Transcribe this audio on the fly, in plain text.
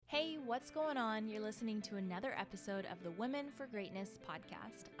what's going on? You're listening to another episode of the Women for Greatness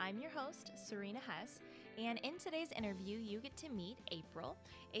podcast. I'm your host, Serena Hess, and in today's interview, you get to meet April.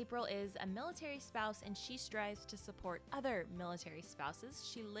 April is a military spouse, and she strives to support other military spouses.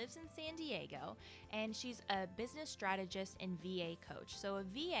 She lives in San Diego, and she's a business strategist and VA coach. So a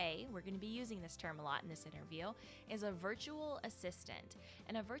VA, we're going to be using this term a lot in this interview, is a virtual assistant.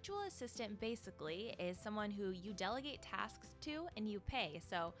 And a virtual assistant basically is someone who you delegate tasks to and you pay.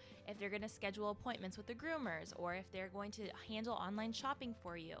 So if they're going to schedule appointments with the groomers, or if they're going to handle online shopping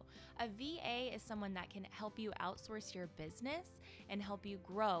for you, a VA is someone that can help you outsource your business and help you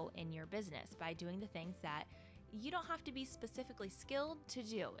grow in your business by doing the things that you don't have to be specifically skilled to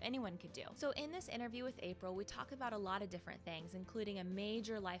do. Anyone could do. So in this interview with April, we talk about a lot of different things, including a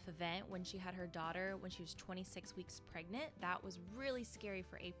major life event when she had her daughter when she was 26 weeks pregnant. That was really scary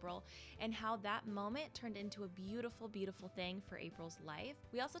for April, and how that moment turned into a beautiful, beautiful thing for April's life.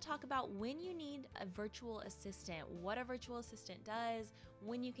 We also talk about when you need a virtual assistant, what a virtual assistant does,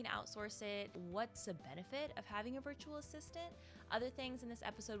 when you can outsource it, what's the benefit of having a virtual assistant. Other things in this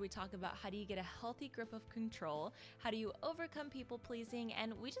episode, we talk about how do you get a healthy grip of control, how do you overcome people pleasing,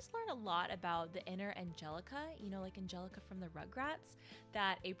 and we just learned a lot about the inner Angelica, like Angelica from the Rugrats,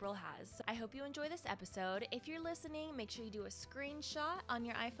 that April has. I hope you enjoy this episode. If you're listening, make sure you do a screenshot on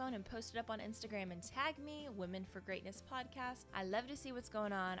your iPhone and post it up on Instagram and tag me, Women for Greatness Podcast. I love to see what's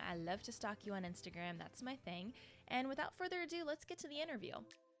going on. I love to stalk you on Instagram. That's my thing. And without further ado, let's get to the interview.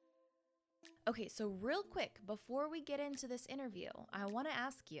 Okay, so real quick, before we get into this interview, I want to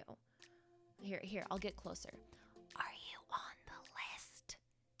ask you, Here, I'll get closer. Are you on the list?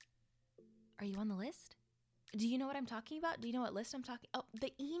 Are you on the list? Do you know what I'm talking about? Do you know what list I'm talking? Oh,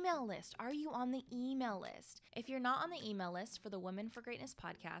 the email list. Are you on the email list? If you're not on the email list for the Women for Greatness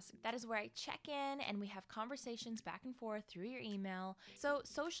podcast, that is where I check in and we have conversations back and forth through your email. So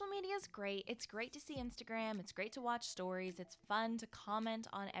social media is great. It's great to see Instagram. It's great to watch stories. It's fun to comment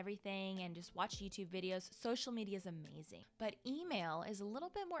on everything and just watch YouTube videos. Social media is amazing. But email is a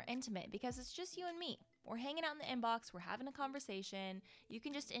little bit more intimate because it's just you and me. We're hanging out in the inbox, we're having a conversation. You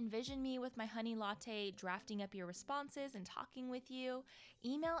can just envision me with my honey latte drafting up your responses and talking with you.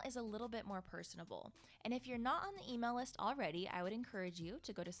 Email is a little bit more personable. And if you're not on the email list already, I would encourage you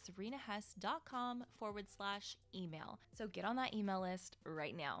to go to serenahess.com/email. So get on that email list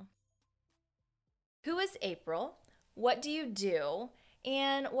right now. Who is April? What do you do?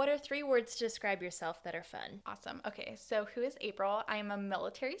 And what are 3 words to describe yourself that are fun? Awesome. Okay, so who is April? I am a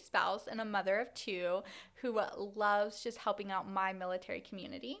military spouse and a mother of 2 who loves just helping out my military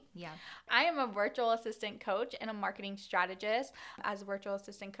community. Yeah. I am a virtual assistant coach and a marketing strategist. As a virtual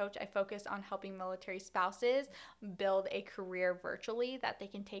assistant coach, I focus on helping military spouses build a career virtually that they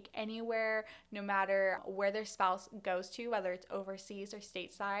can take anywhere, no matter where their spouse goes to, whether it's overseas or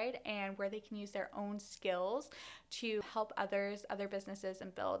stateside, and where they can use their own skills to help other businesses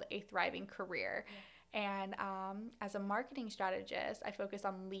and build a thriving career. Yeah. And as a marketing strategist, I focus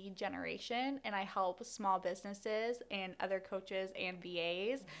on lead generation, and I help small businesses and other coaches and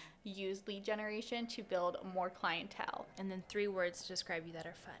VAs use lead generation to build more clientele. And then 3 words to describe you that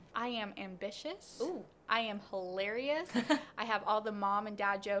are fun. I am ambitious. Ooh. I am hilarious. I have all the mom and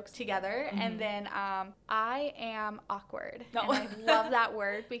dad jokes together. Mm-hmm. And then I am awkward. No. And I love that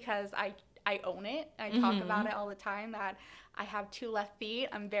word because I own it. I talk about it all the time that I have 2 left feet.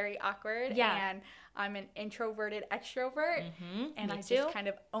 I'm very awkward. Yeah. And I'm an introverted extrovert. And I just kind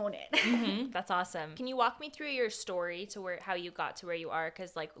of own it. That's awesome. Can you walk me through your story to how you got to where you are?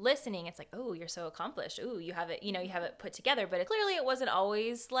 Because listening, it's oh, you're so accomplished. Ooh, you have it, you have it put together. But clearly it wasn't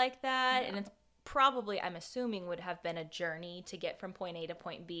always like that. Yeah. And it's probably, I'm assuming, would have been a journey to get from point A to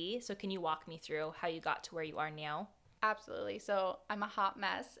point B. So can you walk me through how you got to where you are now? Absolutely. So I'm a hot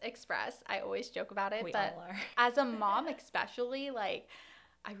mess express. I always joke about it. We but all are. As a mom especially,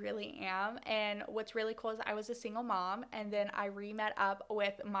 I really am. And what's really cool is I was a single mom, and then I re-met up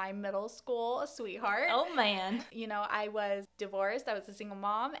with my middle school sweetheart. Oh, man. I was divorced. I was a single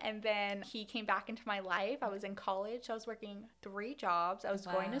mom, and then he came back into my life. I was in college. So I was working 3 jobs. I was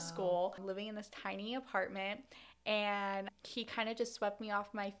going to school, living in this tiny apartment. And he kind of just swept me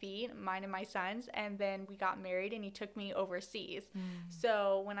off my feet, mine and my son's, and then we got married and he took me overseas.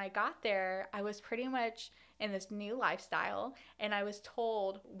 So when I got there, I was pretty much in this new lifestyle, and I was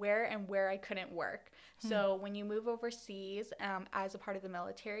told where I couldn't work. So when you move overseas as a part of the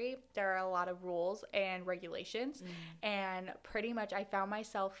military, there are a lot of rules and regulations, and pretty much I found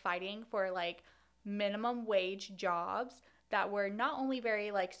myself fighting for minimum wage jobs that were not only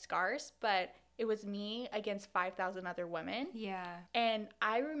very scarce, but it was me against 5,000 other women. Yeah. And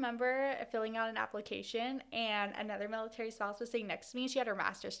I remember filling out an application, and another military spouse was sitting next to me. She had her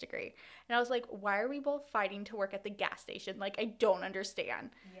master's degree. And I was like, why are we both fighting to work at the gas station? Like, I don't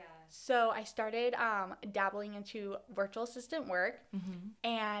understand. Yeah. So I started dabbling into virtual assistant work,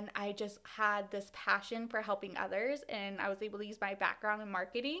 and I just had this passion for helping others, and I was able to use my background in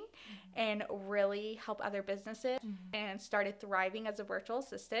marketing and really help other businesses, and started thriving as a virtual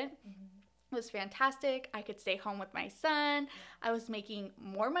assistant. It was fantastic. I could stay home with my son. I was making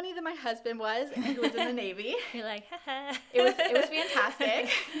more money than my husband was, and who was in the Navy. You're like, haha. It was fantastic.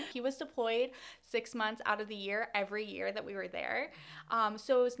 He was deployed 6 months out of the year, every year that we were there.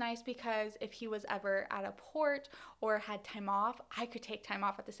 So it was nice because if he was ever at a port or had time off, I could take time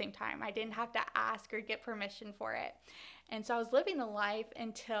off at the same time. I didn't have to ask or get permission for it. And so I was living the life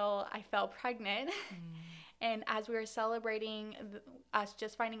until I fell pregnant. And as we were celebrating us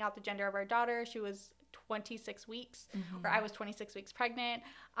just finding out the gender of our daughter, she was 26 weeks, or I was 26 weeks pregnant.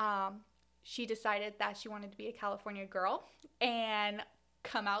 She decided that she wanted to be a California girl and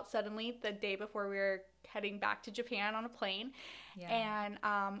come out suddenly the day before we were heading back to Japan on a plane. Yeah.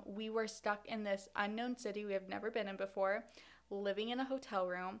 And we were stuck in this unknown city we have never been in before, living in a hotel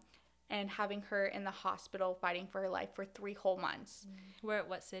room, and having her in the hospital fighting for her life for 3 whole months. Where,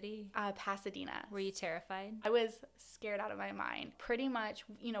 what city? Pasadena. Were you terrified? I was scared out of my mind. Pretty much,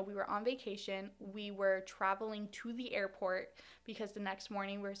 we were on vacation. We were traveling to the airport because the next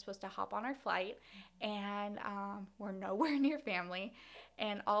morning we were supposed to hop on our flight, and we're nowhere near family.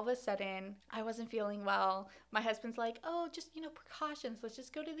 And all of a sudden, I wasn't feeling well. My husband's like, oh, just, precautions. Let's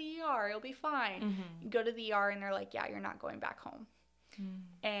just go to the ER. It'll be fine. Go to the ER, and they're like, yeah, you're not going back home.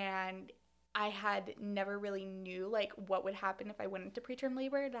 And I had never really knew like what would happen if I went into preterm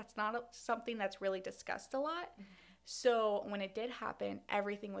labor. That's not something that's really discussed a lot. So when it did happen,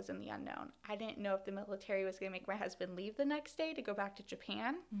 everything was in the unknown. I didn't know if the military was going to make my husband leave the next day to go back to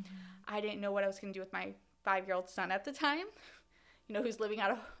Japan. I didn't know what I was going to do with my 5-year-old son at the time, who's living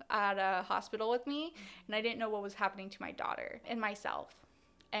at a hospital with me. And I didn't know what was happening to my daughter and myself.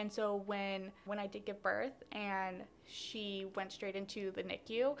 And so when I did give birth and she went straight into the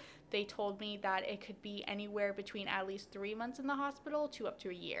NICU, they told me that it could be anywhere between at least 3 months in the hospital to up to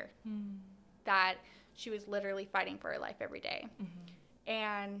a year. That she was literally fighting for her life every day.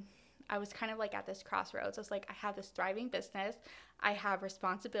 And I was kind of like at this crossroads. I was like, I have this thriving business. I have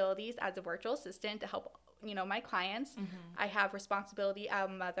responsibilities as a virtual assistant to help my clients. I have responsibility as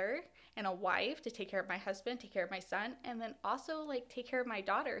a mother and a wife to take care of my husband, take care of my son, and then also like take care of my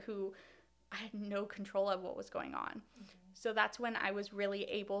daughter, who I had no control of what was going on. So that's when I was really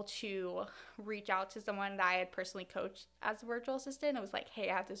able to reach out to someone that I had personally coached as a virtual assistant. I was like, hey,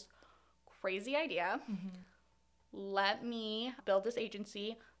 I have this crazy idea. Let me build this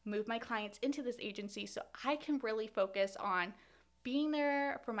agency, move my clients into this agency so I can really focus on being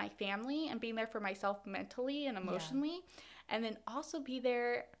there for my family and being there for myself mentally and emotionally. And then also be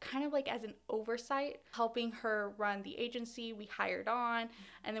there kind of like as an oversight, helping her run the agency we hired on.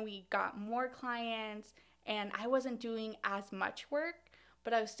 And then we got more clients, and I wasn't doing as much work,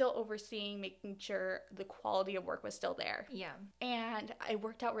 but I was still overseeing, making sure the quality of work was still there. Yeah. And it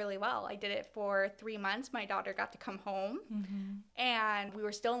worked out really well. I did it for 3 months. My daughter got to come home, and we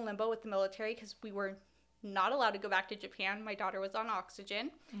were still in limbo with the military because we were not allowed to go back to Japan. My daughter was on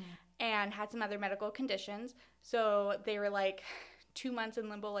oxygen and had some other medical conditions. So they were like 2 months in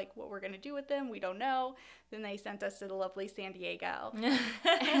limbo, like what we're going to do with them. We don't know. Then they sent us to the lovely San Diego.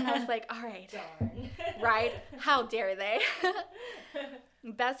 And I was like, all right. Darn. Right? How dare they?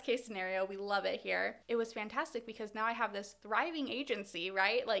 Best case scenario, we love it here. It was fantastic because now I have this thriving agency,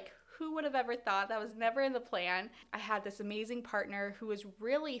 right? Like, who would have ever thought? That was never in the plan. I had this amazing partner who was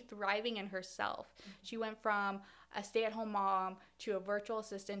really thriving in herself. She went from a stay-at-home mom to a virtual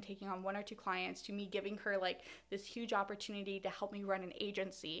assistant taking on 1 or 2 clients to me giving her like this huge opportunity to help me run an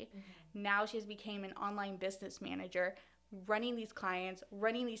agency. Now she has become an online business manager, running these clients,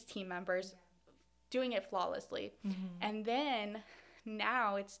 running these team members, doing it flawlessly. And then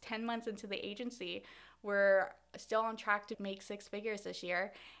now it's 10 months into the agency. We're still on track to make 6 figures this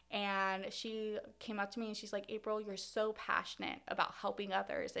year. And she came up to me and she's like, April, you're so passionate about helping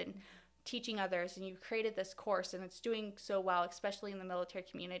others and teaching others, and you created this course and it's doing so well, especially in the military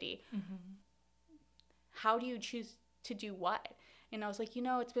community. How do you choose to do what? And I was like,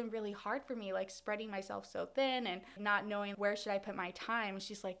 it's been really hard for me, like spreading myself so thin and not knowing where should I put my time. And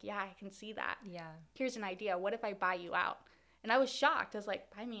she's like, yeah, I can see that. Yeah. Here's an idea. What if I buy you out? And I was shocked. I was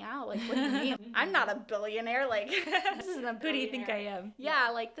like, buy me out? Like, what do you mean? I'm not a billionaire. Like, this isn't a billionaire. Who do you think I am? Yeah,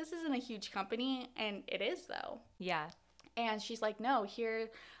 like, this isn't a huge company. And it is, though. Yeah. And she's like, no, here,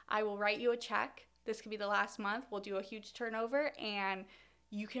 I will write you a check. This could be the last month. We'll do a huge turnover, and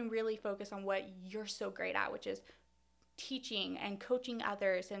you can really focus on what you're so great at, which is teaching and coaching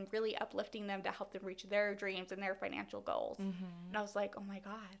others and really uplifting them to help them reach their dreams and their financial goals. And I was like, oh my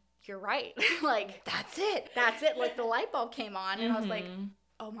God, you're right. Like, That's it. Like, the light bulb came on, and I was like,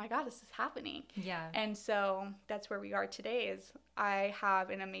 oh my God, this is happening. Yeah. And so that's where we are today. Is I have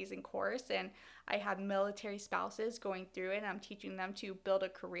an amazing course, and I have military spouses going through it, and I'm teaching them to build a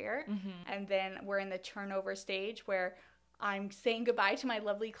career. And then we're in the turnover stage where I'm saying goodbye to my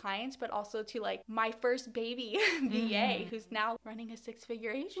lovely clients, but also to like my first baby VA who's now running a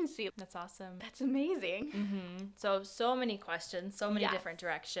 6-figure agency. That's awesome. That's amazing. So many questions, so many different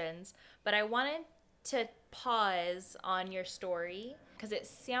directions. But I wanted to pause on your story because it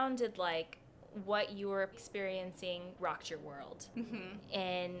sounded like what you were experiencing rocked your world.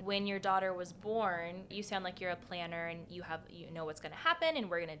 And when your daughter was born, you sound like you're a planner and you know what's going to happen and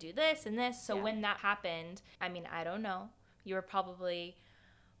we're going to do this and this. So when that happened, I mean, I don't know. You were probably,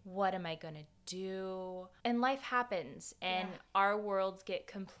 what am I going to do? And life happens and our worlds get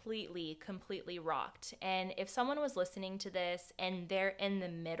completely rocked. And if someone was listening to this and they're in the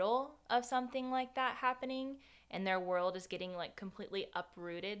middle of something like that happening and their world is getting like completely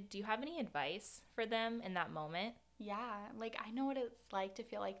uprooted, do you have any advice for them in that moment? Yeah, like I know what it's like to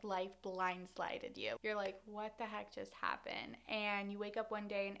feel like life blindsided you. You're like, what the heck just happened? And you wake up one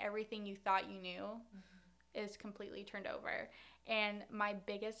day and everything you thought you knew is completely turned over. And my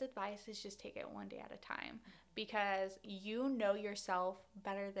biggest advice is just take it one day at a time, because you know yourself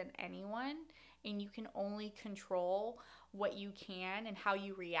better than anyone, and you can only control what you can and how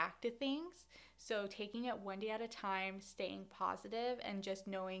you react to things. So taking it one day at a time, staying positive, and just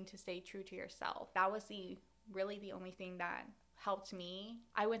knowing to stay true to yourself. That was really the only thing that helped me.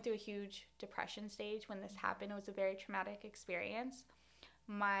 I went through a huge depression stage when this happened. It was a very traumatic experience.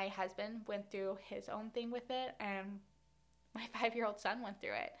 My husband went through his own thing with it, and my 5-year-old son went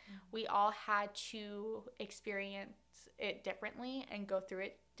through it. We all had to experience it differently and go through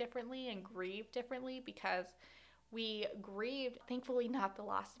it differently and grieve differently, because we grieved, thankfully not the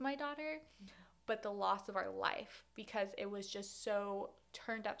loss of my daughter, but the loss of our life, because it was just so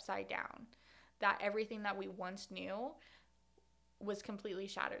turned upside down that everything that we once knew was completely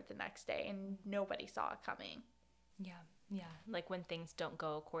shattered the next day, and nobody saw it coming. Yeah, like when things don't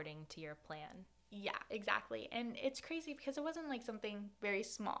go according to your plan. Yeah, exactly. And it's crazy because it wasn't like something very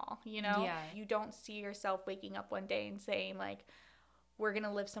small, you know? Yeah. You don't see yourself waking up one day and saying like, we're going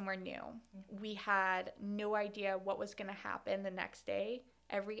to live somewhere new. We had no idea what was going to happen the next day.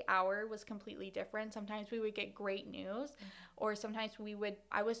 Every hour was completely different. Sometimes we would get great news, or sometimes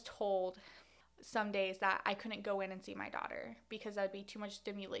I was told some days that I couldn't go in and see my daughter because that would be too much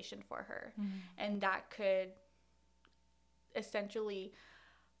stimulation for her. And that could essentially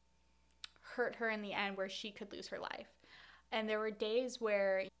hurt her in the end, where she could lose her life. And there were days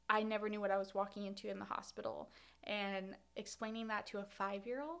where I never knew what I was walking into in the hospital, and explaining that to a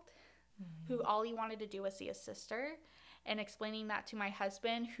 5-year-old who all he wanted to do was see his sister, and explaining that to my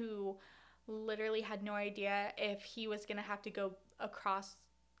husband who literally had no idea if he was going to have to go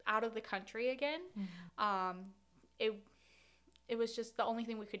out of the country again. It was just the only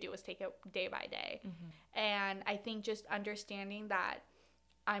thing we could do was take it day by day. And I think just understanding that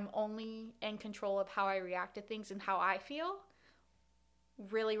I'm only in control of how I react to things and how I feel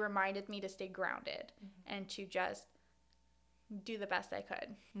really reminded me to stay grounded and to just do the best I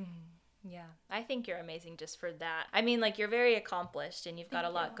could. Yeah, I think you're amazing just for that. I mean, like, you're very accomplished and you've got a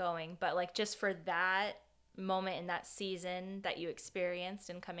lot going, but like just for that moment in that season that you experienced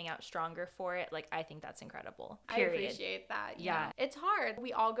and coming out stronger for it, like, I think that's incredible. Period. I appreciate that. Yeah. It's hard.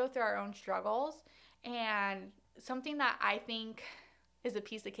 We all go through our own struggles, and something that I think is a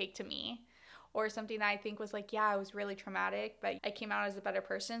piece of cake to me, or something that I think was like, yeah, it was really traumatic, but I came out as a better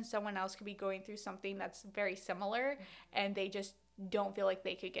person. Someone else could be going through something that's very similar, and they just don't feel like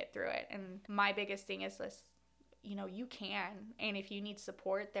they could get through it. And my biggest thing is this, you can. And if you need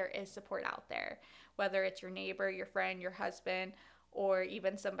support, there is support out there, whether it's your neighbor, your friend, your husband, or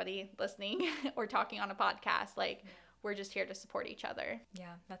even somebody listening or talking on a podcast. Like, we're just here to support each other.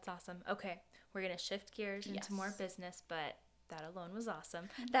 Yeah, that's awesome. Okay, we're going to shift gears into more business, but that alone was awesome.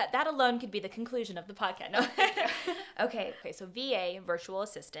 That alone could be the conclusion of the podcast. No. Okay, so VA, virtual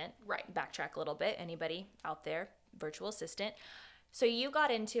assistant. Right. Backtrack a little bit. Anybody out there, virtual assistant. So you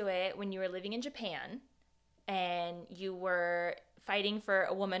got into it when you were living in Japan, and you were fighting for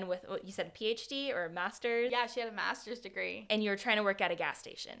a woman with, what you said, a PhD or a master's? Yeah, she had a master's degree. And you were trying to work at a gas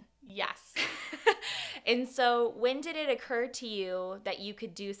station. Yes. And so when did it occur to you that you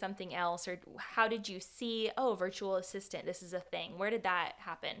could do something else, or how did you see, oh, virtual assistant, this is a thing? Where did that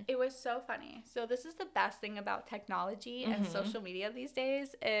happen? It was so funny. So this is the best thing about technology and social media these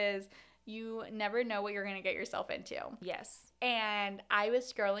days is you never know what you're going to get yourself into. Yes. And I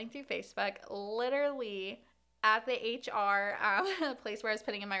was scrolling through Facebook, literally at the HR place where I was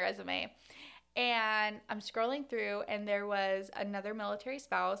putting in my resume. And I'm scrolling through, and there was another military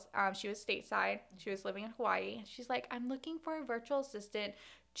spouse. She was stateside. She was living in Hawaii. She's like, I'm looking for a virtual assistant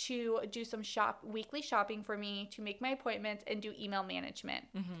to do some weekly shopping for me, to make my appointments, and do email management.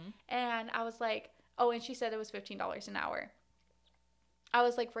 And I was like, oh, and she said it was $15 an hour. I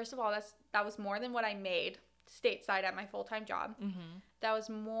was like, first of all, that was more than what I made stateside at my full-time job. That was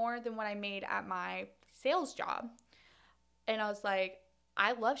more than what I made at my sales job. And I was like,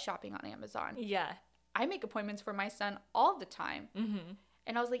 I love shopping on Amazon. Yeah. I make appointments for my son all the time.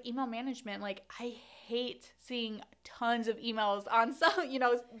 And I was like, email management, like, I hate seeing tons of emails on some,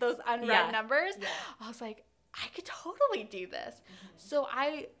 those unread numbers. Yeah. I was like, I could totally do this. So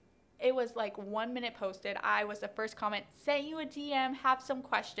it was like 1 minute posted. I was the first comment, sent you a DM, have some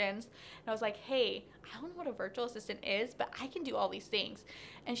questions. And I was like, hey, I don't know what a virtual assistant is, but I can do all these things.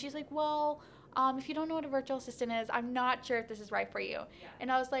 And she's like, well, if you don't know what a virtual assistant is, I'm not sure if this is right for you. Yeah.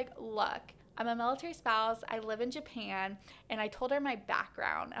 And I was like, look, I'm a military spouse. I live in Japan. And I told her my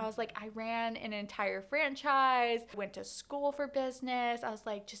background. I was like, I ran an entire franchise, went to school for business. I was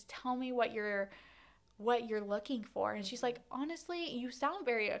like, just tell me what you're looking for. And she's like, honestly, you sound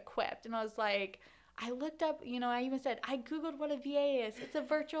very equipped. And I was like, I looked up, I even said, I Googled what a VA is. It's a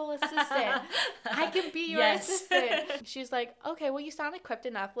virtual assistant. I can be your assistant. She's like, okay, well, you sound equipped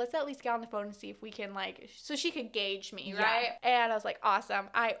enough. Let's at least get on the phone and see if we can, so she could gauge me, right? And I was like, awesome.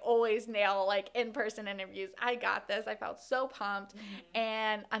 I always nail, in-person interviews. I got this. I felt so pumped.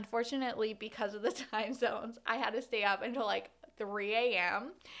 And unfortunately, because of the time zones, I had to stay up until, 3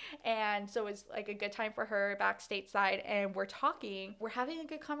 a.m. And so it's a good time for her back stateside, and we're having a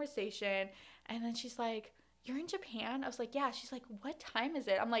good conversation. And then she's like, you're in Japan? I was like, yeah. She's like, what time is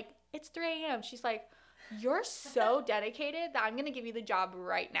it? I'm like, it's 3 a.m. She's like, you're so dedicated that I'm going to give you the job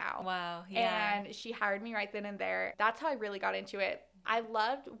right now. Wow. Yeah. And she hired me right then and there. That's how I really got into it. I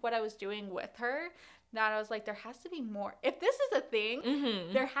loved what I was doing with her. That I was like, there has to be more. If this is a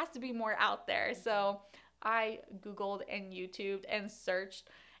thing, there has to be more out there. So I Googled and YouTubed and searched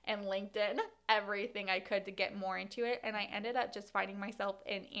and LinkedIn everything I could to get more into it. And I ended up just finding myself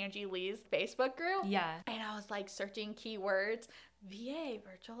in Angie Lee's Facebook group. Yeah. And I was searching keywords, VA,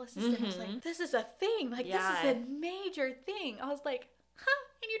 virtual assistant. I was like, this is a thing. This is a major thing. I was like,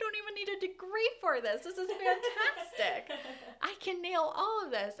 and you don't even need a degree for this. This is fantastic. I can nail all of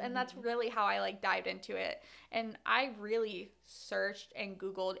this. And that's really how I dived into it. And I really searched and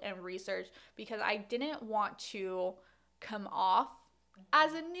Googled and researched because I didn't want to come off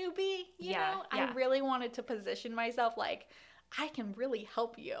as a newbie, you know? I really wanted to position myself I can really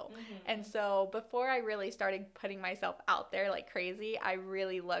help you. And so before I really started putting myself out there like crazy, I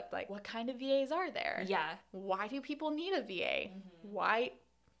really looked what kind of VAs are there? Yeah. Why do people need a VA? Why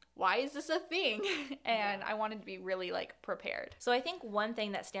is this a thing? And I wanted to be really prepared. So I think one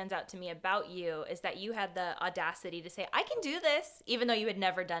thing that stands out to me about you is that you had the audacity to say, I can do this, even though you had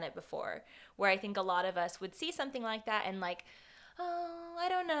never done it before. Where I think a lot of us would see something like that and oh, I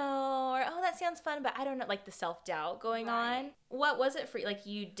don't know, or, oh, that sounds fun, but I don't know, the self-doubt going on. What was it for you?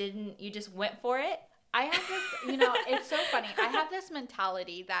 You just went for it? I have this, it's so funny. I have this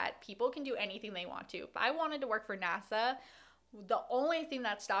mentality that people can do anything they want to. If I wanted to work for NASA, the only thing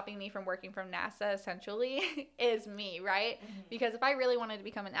that's stopping me from working from NASA essentially is me, right? Because if I really wanted to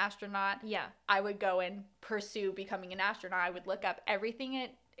become an astronaut, I would go and pursue becoming an astronaut. I would look up everything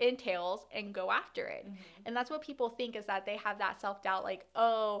it entails and go after it. And that's what people think, is that they have that self-doubt,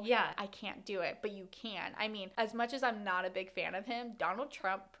 I can't do it, but you can. I mean, as much as I'm not a big fan of him, Donald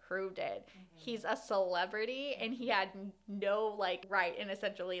Trump proved it. He's a celebrity and he had no right and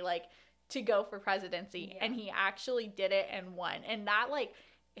essentially to go for presidency, and he actually did it and won. And that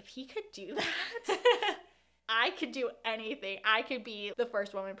if he could do that, I could do anything. I could be the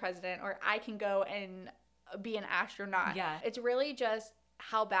first woman president, or I can go and be an astronaut. It's really just,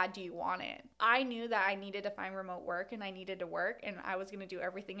 how bad do you want it? I knew that I needed to find remote work, and I needed to work, and I was going to do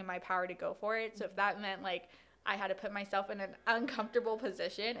everything in my power to go for it. So if that meant I had to put myself in an uncomfortable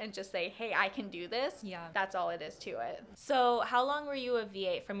position and just say, hey, I can do this. That's all it is to it. So how long were you a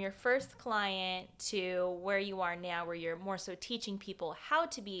VA? From your first client to where you are now, where you're more so teaching people how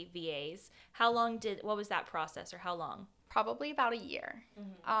to be VAs, what was that process, or how long? Probably about a year.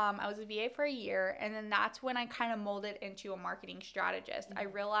 I was a VA for a year, and then that's when I kind of molded into a marketing strategist. I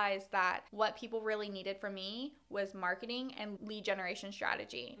realized that what people really needed from me was marketing and lead generation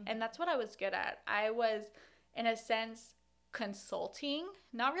strategy, and that's what I was good at. I was, in a sense, consulting,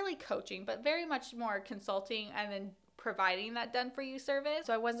 not really coaching, but very much more consulting and then providing that done for you service.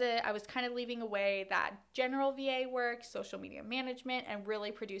 So I was kind of leaving away that general VA work, social media management, and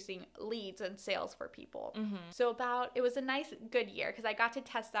really producing leads and sales for people. So it was a nice, good year because I got to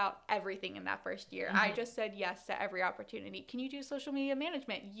test out everything in that first year. I just said yes to every opportunity. Can you do social media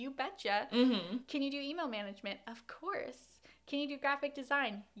management? You betcha. Can you do email management? Of course. Can you do graphic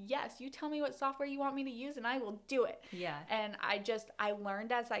design? Yes. You tell me what software you want me to use and I will do it. Yeah. And I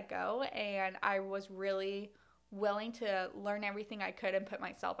learned as I go, and I was really willing to learn everything I could and put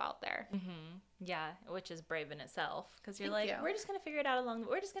myself out there. Yeah, which is brave in itself, because you're Thank like, you. we're just going to figure it out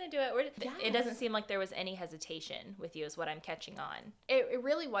we're just going to do it. It doesn't seem like there was any hesitation with you is what I'm catching on. It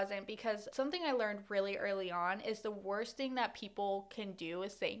really wasn't, because something I learned really early on is the worst thing that people can do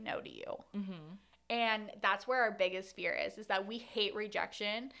is say no to you. And that's where our biggest fear is that we hate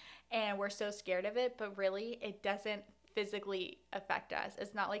rejection and we're so scared of it, but really it doesn't physically affect us.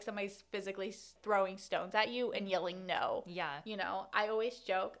 It's not like somebody's physically throwing stones at you and yelling no. Yeah. You know, I always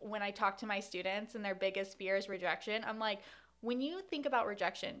joke when I talk to my students and their biggest fear is rejection. I'm like, when you think about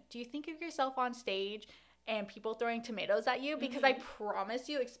rejection, do you think of yourself on stage and people throwing tomatoes at you? Because I promise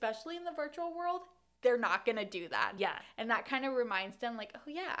you, especially in the virtual world, they're not going to do that. Yeah. And that kind of reminds them like, oh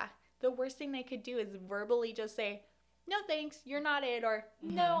yeah, the worst thing they could do is verbally just say, no thanks, you're not it, or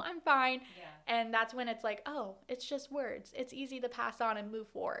no, I'm fine. Yeah. And that's when it's like, oh, it's just words. It's easy to pass on and move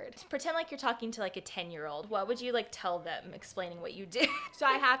forward. Pretend like you're talking to like a 10-year-old. What would you like tell them explaining what you do? So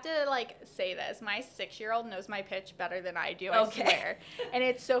I have to like say this. My 6-year-old knows my pitch better than I do, I Okay. swear. And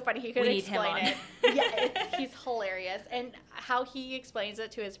it's so funny. He could We need him explain on. it. Yeah, he's hilarious. And how he explains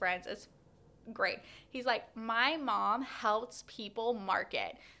it to his friends is great. He's like, my mom helps people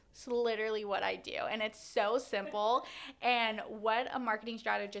market. It's literally what I do. And it's so simple. And what a marketing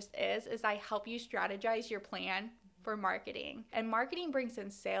strategist is I help you strategize your plan for marketing. And marketing brings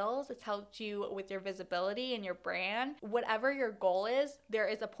in sales. It's helped you with your visibility and your brand. Whatever your goal is, there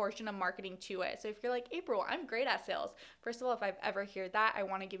is a portion of marketing to it. So if you're like, April, I'm great at sales. First of all, if I've ever heard that, I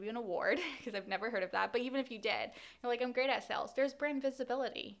want to give you an award because I've never heard of that. But even if you did, you're like, I'm great at sales. There's brand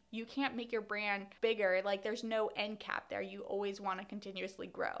visibility. You can't make your brand bigger. Like there's no end cap there. You always want to continuously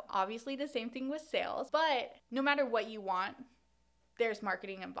grow. Obviously the same thing with sales, but no matter what you want, there's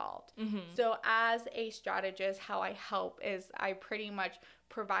marketing involved. So as a strategist, how I help is I pretty much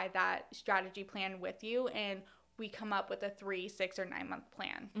provide that strategy plan with you, and we come up with a 3, 6, or 9 month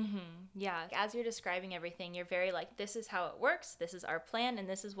plan. Yeah. As you're describing everything, you're very like, this is how it works, this is our plan, and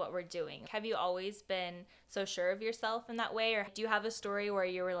this is what we're doing. Have you always been so sure of yourself in that way? Or do you have a story where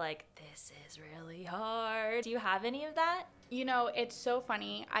you were like, this is really hard? Do you have any of that? You know, it's so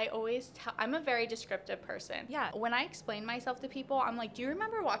funny. I always tell, I'm a very descriptive person. Yeah. When I explain myself to people, I'm like, do you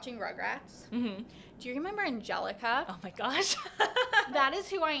remember watching Rugrats? Do you remember Angelica? Oh my gosh. That is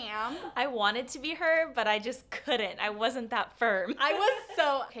who I am. I wanted to be her, but I just couldn't. I wasn't that firm.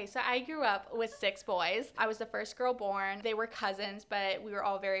 Okay, so I grew up with 6 boys. I was the first girl born. They were cousins, but we were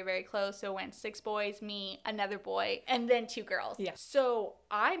all very, very close. So it went 6 boys, me, another boy, and then 2 girls. Yeah. So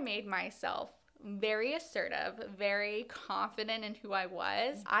I made myself very assertive, very confident in who I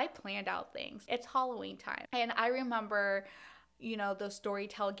was. I planned out things. It's Halloween time. And I remember, you know, those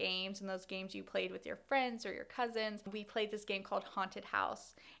storytell games and those games you played with your friends or your cousins. We played this game called Haunted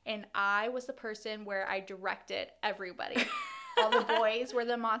House. And I was the person where I directed everybody. All the boys were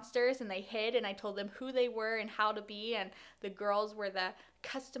the monsters and they hid, and I told them who they were and how to be, and the girls were the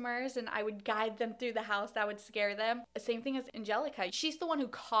customers, and I would guide them through the house. That would scare them. The same thing as Angelica. She's the one who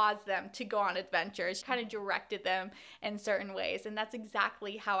caused them to go on adventures, kind of directed them in certain ways, and that's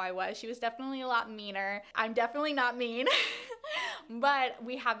exactly how I was. She was definitely a lot meaner. I'm definitely not mean, but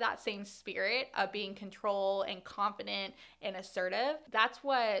we have that same spirit of being control and confident and assertive. That's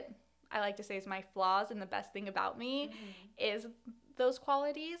what I like to say is my flaws, and the best thing about me is those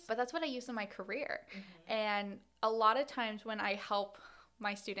qualities. But that's what I use in my career. And a lot of times when I help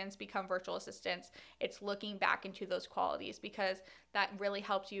my students become virtual assistants, it's looking back into those qualities, because that really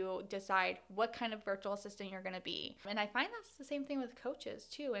helps you decide what kind of virtual assistant you're going to be. And I find that's the same thing with coaches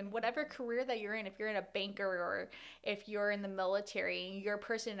too. And whatever career that you're in, if you're in a banker or if you're in the military, your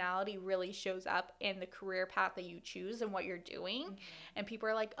personality really shows up in the career path that you choose and what you're doing. And people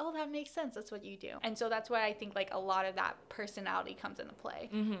are like, oh, that makes sense. That's what you do. And so that's why I think like a lot of that personality comes into play.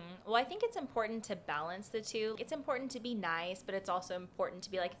 Well, I think it's important to balance the two. It's important to be nice, but it's also important important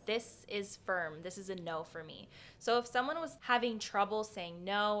to be like, this is firm. This is a no for me. So if someone was having trouble saying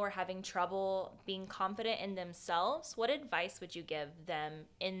no or having trouble being confident in themselves, what advice would you give them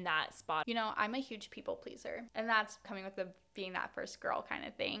in that spot? You know, I'm a huge people pleaser, and that's coming with the being that first girl kind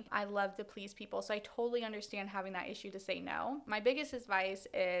of thing. I love to please people, so I totally understand having that issue to say no. My biggest advice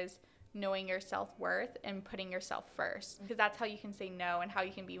is knowing your self-worth and putting yourself first, because that's how you can say no and how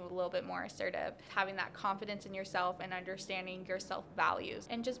you can be a little bit more assertive. Having that confidence in yourself and understanding your self-values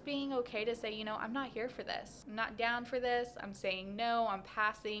and just being okay to say, you know, I'm not here for this. I'm not down for this. I'm saying no, I'm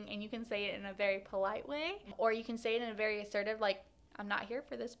passing. And you can say it in a very polite way, or you can say it in a very assertive, like, I'm not here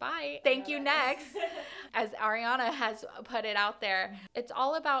for this. Bye. Thank you. Next. As Ariana has put it out there, it's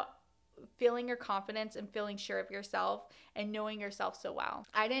all about feeling your confidence and feeling sure of yourself and knowing yourself so well.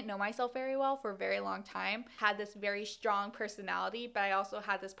 I didn't know myself very well for a very long time. Had this very strong personality, but I also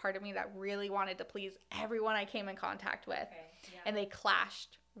had this part of me that really wanted to please everyone I came in contact with. And they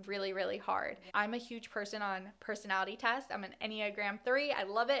clashed really, really hard. I'm a huge person on personality tests. I'm an Enneagram 3. I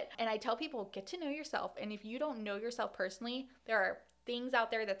love it. And I tell people, get to know yourself. And if you don't know yourself personally, there are things out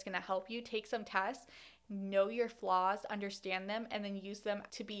there that's going to help you. Take some tests, know your flaws, understand them, and then use them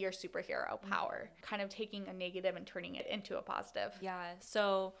to be your superhero power. Kind of taking a negative and turning it into a positive. Yeah.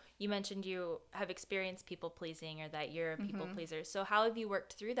 So you mentioned you have experienced people pleasing, or that you're a people pleaser. So how have you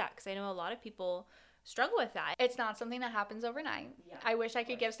worked through that? Because I know a lot of people struggle with that. It's not something that happens overnight. Yeah, I wish I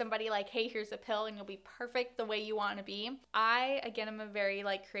could give somebody like, hey, here's a pill and you'll be perfect the way you want to be. I, again, am a very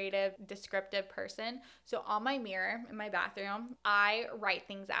like creative, descriptive person. So on my mirror in my bathroom, I write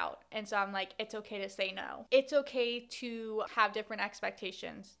things out. And so I'm like, it's okay to say no. It's okay to have different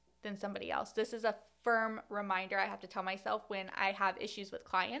expectations than somebody else. This is a firm reminder I have to tell myself when I have issues with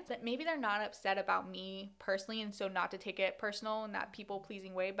clients, that maybe they're not upset about me personally, and so not to take it personal in that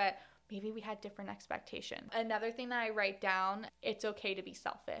people-pleasing way, but maybe we had different expectations. Another thing that I write down, it's okay to be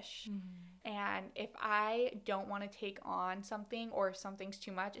selfish. And if I don't want to take on something, or something's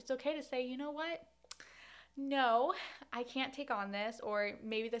too much, it's okay to say, you know what? No, I can't take on this, or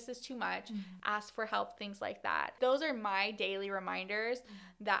maybe this is too much. Ask for help, things like that. Those are my daily reminders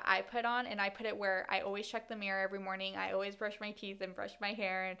that I put on, and I put it where I always check the mirror every morning. I always brush my teeth and brush my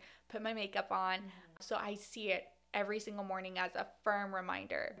hair and put my makeup on. So I see it every single morning as a firm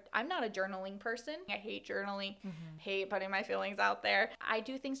reminder. I'm not a journaling person. I hate journaling, hate putting my feelings out there. I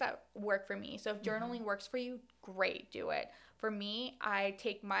do things that work for me. So if journaling works for you, great, do it. For me, I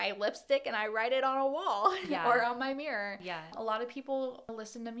take my lipstick and I write it on a wall or on my mirror. A lot of people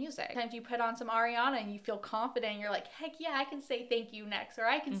listen to music. Sometimes you put on some Ariana and you feel confident. And you're like, heck yeah, I can say thank you next, or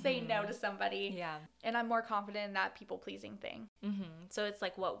I can say no to somebody. And I'm more confident in that people-pleasing thing. So it's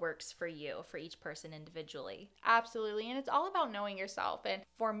like what works for you, for each person individually. Absolutely. And it's all about knowing yourself. And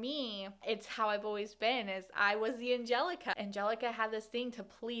for me, it's how I've always been, is I was the Angelica. Angelica had this thing to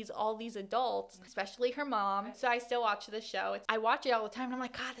please all these adults, especially her mom. So I still watch the show. I watch it all the time, and I'm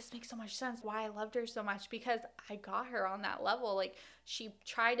like, God, this makes so much sense. Why I loved her so much, because I got her on that level. Like, she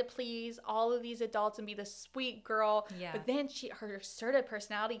tried to please all of these adults and be the sweet girl, but then her assertive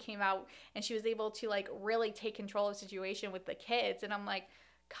personality came out, and she was able to like really take control of the situation with the kids. And I'm like,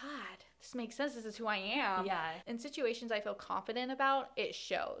 God, this makes sense. This is who I am. In situations I feel confident about, it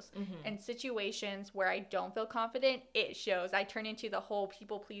shows. In situations where I don't feel confident, it shows. I turn into the whole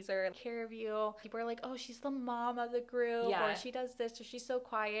people pleaser, care of you. People are like, oh, she's the mom of the group, or she does this, or she's so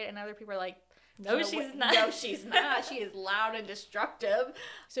quiet. And other people are like, no, she's not. No, she's not. She is loud and destructive.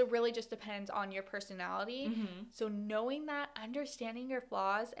 So it really just depends on your personality. So knowing that, understanding your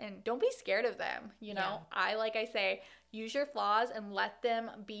flaws, and don't be scared of them. You know, like I say, use your flaws and let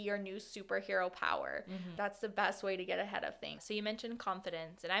them be your new superhero power. That's the best way to get ahead of things. So you mentioned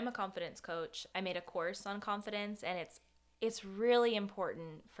confidence, and I'm a confidence coach. I made a course on confidence, and it's really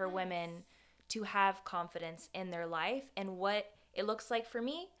important for women to have confidence in their life, and what it looks like for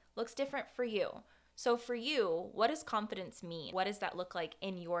me looks different for you. So for you, what does confidence mean? What does that look like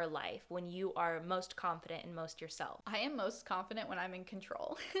in your life when you are most confident and most yourself? I am most confident when I'm in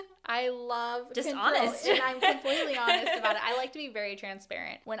control. I love just control, honest. And I'm completely honest about it. I like to be very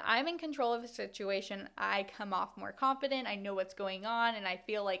transparent. When I'm in control of a situation, I come off more confident. I know what's going on, and I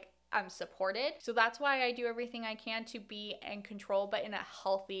feel like I'm supported. So that's why I do everything I can to be in control, but in a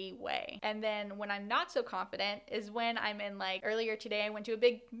healthy way. And then when I'm not so confident is when I'm in, like, earlier today, I went to a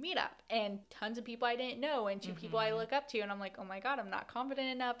big meetup and tons of people I didn't know, and two people I look up to, and I'm like, oh my God, I'm not confident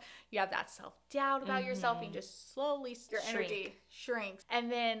enough. You have that self-doubt about yourself, and just slowly your energy shrinks. And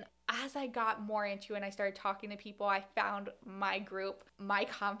then as I got more into it and I started talking to people, I found my group, my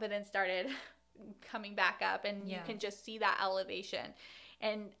confidence started coming back up, and you can just see that elevation.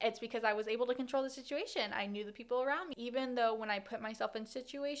 And it's because I was able to control the situation. I knew the people around me. Even though when I put myself in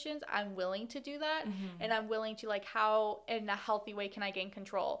situations, I'm willing to do that. And I'm willing to, like, how in a healthy way can I gain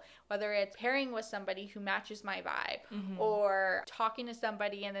control? Whether it's pairing with somebody who matches my vibe or talking to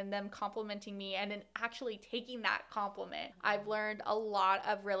somebody and then them complimenting me and then actually taking that compliment. I've learned a lot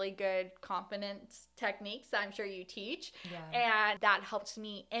of really good confidence techniques that I'm sure you teach. And that helps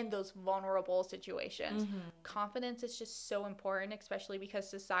me in those vulnerable situations. Confidence is just so important, especially because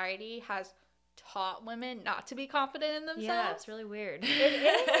society has taught women not to be confident in themselves. Yeah, it's really weird. It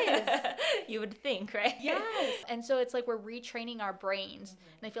is. You would think, right? Yes. And so it's like we're retraining our brains.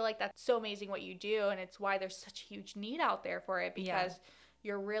 And I feel like that's so amazing what you do. And it's why there's such a huge need out there for it, because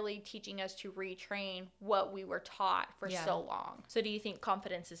you're really teaching us to retrain what we were taught for so long. So do you think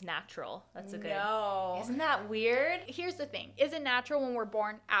confidence is natural? That's a good... No. Isn't that weird? Here's the thing. Is it natural when we're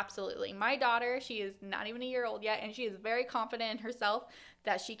born? Absolutely. My daughter, she is not even a year old yet, and she is very confident in herself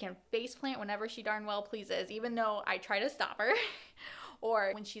that she can face plant whenever she darn well pleases, even though I try to stop her.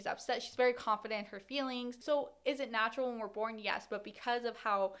 Or when she's upset, she's very confident in her feelings. So is it natural when we're born? Yes. But because of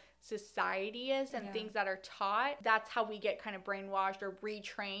how society is and things that are taught, that's how we get kind of brainwashed or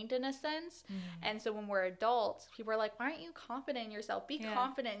retrained in a sense. And so when we're adults, people are like, why aren't you confident in yourself? Be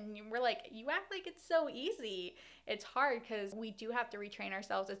confident. And we're like, you act like it's so easy. It's hard because we do have to retrain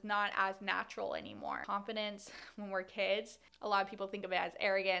ourselves. It's not as natural anymore. Confidence when we're kids, a lot of people think of it as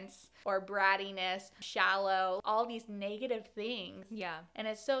arrogance or brattiness, shallow, all these negative things. Yeah. And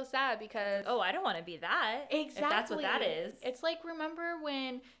it's so sad because... Oh, I don't want to be that. Exactly. If that's what that is. It's like, remember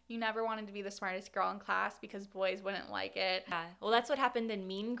when you never wanted to be the smartest girl in class because boys wouldn't like it? Yeah. Well, that's what happened in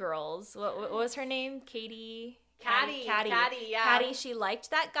Mean Girls. What was her name? Caddy, yeah. Caddy, she liked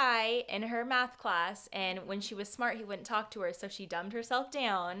that guy in her math class, and when she was smart, he wouldn't talk to her, so she dumbed herself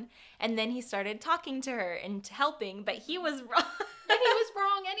down, and then he started talking to her and helping, but he was wrong. And he was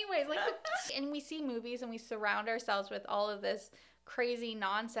wrong anyways. Like, and we see movies and we surround ourselves with all of this crazy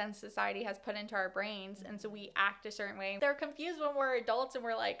nonsense society has put into our brains, and so we act a certain way. They're confused when we're adults and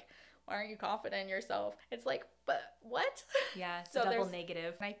we're like, why aren't you confident in yourself? It's like, but what? Yeah, it's so a double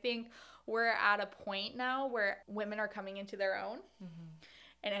negative. I think we're at a point now where women are coming into their own.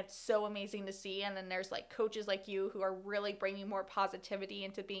 And it's so amazing to see. And then there's like coaches like you who are really bringing more positivity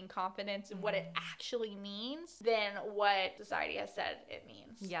into being confident and what it actually means than what society has said it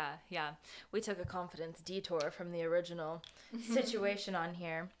means. Yeah. We took a confidence detour from the original situation on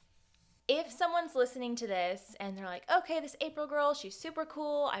here. If someone's listening to this and they're like, okay, this April girl, she's super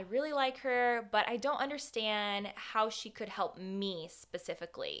cool, I really like her, but I don't understand how she could help me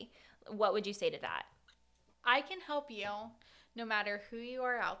specifically, what would you say to that? I can help you no matter who you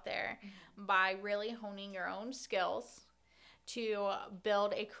are out there by really honing your own skills to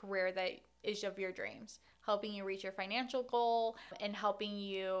build a career that is of your dreams, helping you reach your financial goal and helping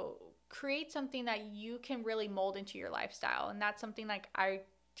you create something that you can really mold into your lifestyle. And that's something like I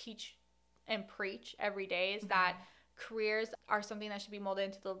teach and preach every day, is that careers are something that should be molded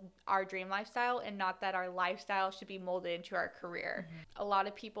into our dream lifestyle, and not that our lifestyle should be molded into our career. A lot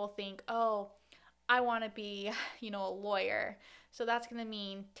of people think, oh, I want to be, a lawyer. So that's going to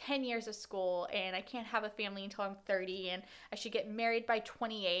mean 10 years of school, and I can't have a family until I'm 30, and I should get married by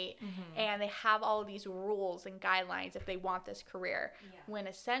 28. And they have all of these rules and guidelines if they want this career. When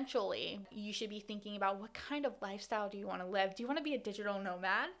essentially you should be thinking about, what kind of lifestyle do you want to live? Do you want to be a digital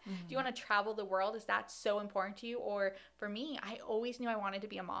nomad? Do you want to travel the world? Is that so important to you? Or for me, I always knew I wanted to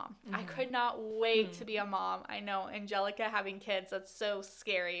be a mom. I could not wait to be a mom. I know, Angelica having kids, that's so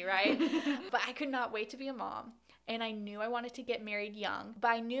scary, right? But I could not wait to be a mom. And I knew I wanted to get married young, but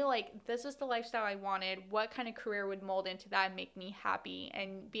I knew like this was the lifestyle I wanted. What kind of career would mold into that and make me happy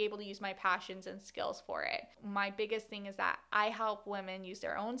and be able to use my passions and skills for it? My biggest thing is that I help women use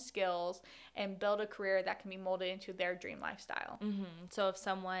their own skills and build a career that can be molded into their dream lifestyle. So if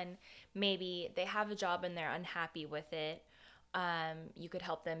someone, maybe they have a job and they're unhappy with it, you could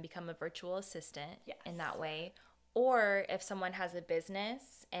help them become a virtual assistant in that way. Or if someone has a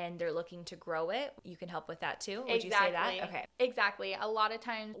business and they're looking to grow it, you can help with that too. Would you say that? Okay. Exactly. A lot of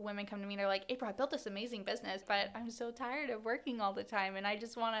times women come to me and they're like, April, I built this amazing business, but I'm so tired of working all the time and I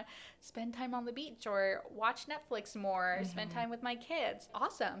just want to spend time on the beach or watch Netflix more, spend time with my kids.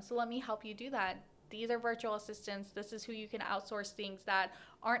 Awesome. So let me help you do that. These are virtual assistants. This is who you can outsource things that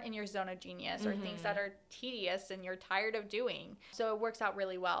aren't in your zone of genius or things that are tedious and you're tired of doing. So it works out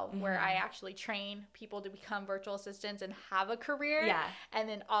really well where I actually train people to become virtual assistants and have a career and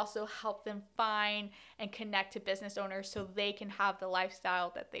then also help them find and connect to business owners so they can have the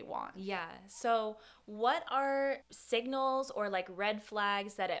lifestyle that they want. Yeah. So what are signals or like red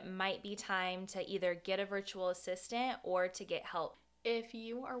flags that it might be time to either get a virtual assistant or to get help? If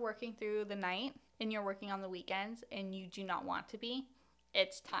you are working through the night and you're working on the weekends and you do not want to be,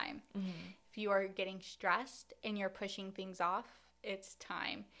 it's time. If you are getting stressed and you're pushing things off, it's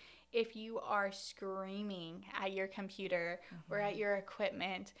time. If you are screaming at your computer or at your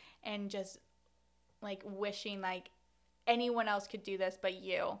equipment and just like wishing like anyone else could do this but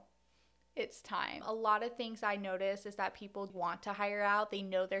you, it's time. A lot of things I notice is that people want to hire out. They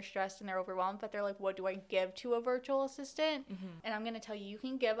know they're stressed and they're overwhelmed, but they're like, what do I give to a virtual assistant? And I'm going to tell you, you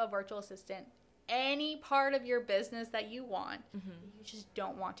can give a virtual assistant any part of your business that you want. You just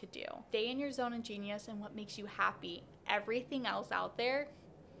don't want to do. Stay in your zone of genius and what makes you happy. Everything else out there,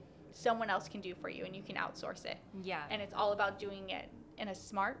 someone else can do for you, and you can outsource it. Yeah. And it's all about doing it in a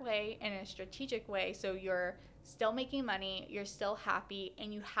smart way and in a strategic way, so you're still making money, you're still happy,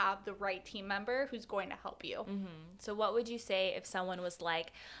 and you have the right team member who's going to help you. So what would you say if someone was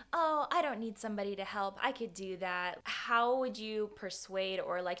like, oh, I don't need somebody to help, I could do that? How would you persuade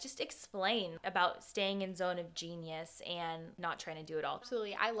or like just explain about staying in zone of genius and not trying to do it all?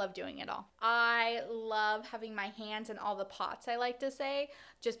 Absolutely. I love doing it all. I love having my hands in all the pots, I like to say,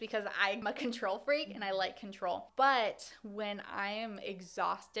 just because I'm a control freak and I like control. But when I am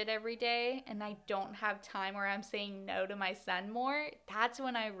exhausted every day and I don't have time, or I'm saying no to my son more, that's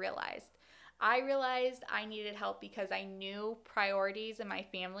when I realized I needed help, because I knew priorities in my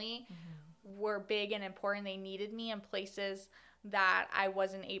family were big and important. They needed me in places that I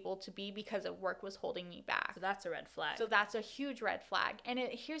wasn't able to be because of work was holding me back. So that's a red flag. So that's a huge red flag. And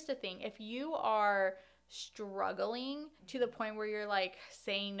here's the thing. If you are struggling to the point where you're like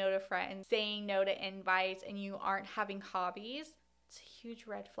saying no to friends, saying no to invites, and you aren't having hobbies, it's a huge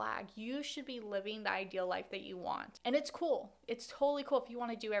red flag. You should be living the ideal life that you want. And it's cool. It's totally cool. If you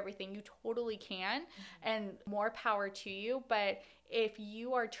want to do everything, you totally can. And more power to you. But if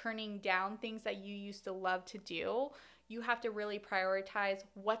you are turning down things that you used to love to do, you have to really prioritize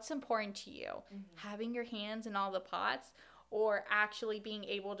what's important to you. Having your hands in all the pots, or actually being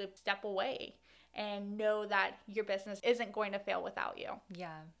able to step away and know that your business isn't going to fail without you.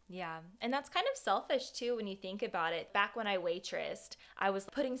 Yeah. And that's kind of selfish too when you think about it. Back when I waitressed, I was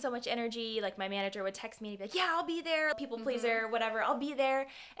putting so much energy. Like my manager would text me and be like, yeah, I'll be there. People pleaser, whatever, I'll be there.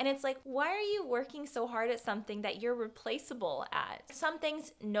 And it's like, why are you working so hard at something that you're replaceable at? Some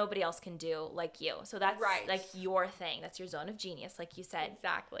things nobody else can do like you. So that's like your thing. That's your zone of genius, like you said.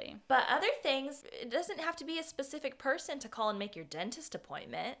 Exactly. But other things, it doesn't have to be a specific person to call and make your dentist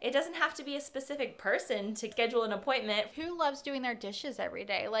appointment. It doesn't have to be a specific person to schedule an appointment. Who loves doing their dishes every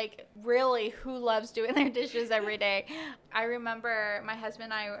day? Like, really, who loves doing their dishes every day? I remember my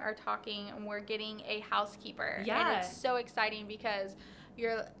husband and I are talking, and we're getting a housekeeper. Yeah. And it's so exciting because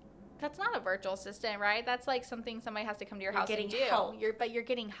that's not a virtual assistant, right? That's like something somebody has to come to your house and do. But you're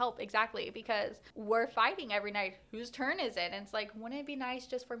getting help, exactly, because we're fighting every night. Whose turn is it? And it's like, wouldn't it be nice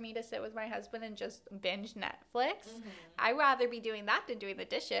just for me to sit with my husband and just binge Netflix? I'd rather be doing that than doing the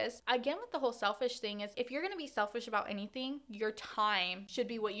dishes. Again, with the whole selfish thing is, if you're going to be selfish about anything, your time should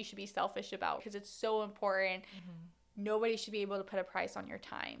be what you should be selfish about, because it's so important. Nobody should be able to put a price on your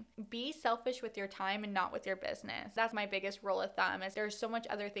time. Be selfish with your time and not with your business. That's my biggest rule of thumb, is there's so much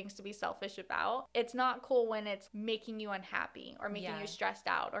other things to be selfish about. It's not cool when it's making you unhappy or making you stressed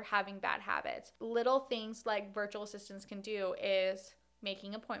out or having bad habits. Little things like virtual assistants can do is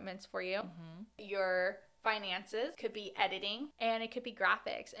making appointments for you. Your finances could be editing, and it could be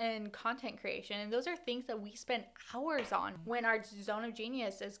graphics and content creation, and those are things that we spend hours on, when our zone of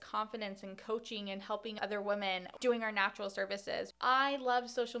genius is confidence and coaching and helping other women, doing our natural services. I love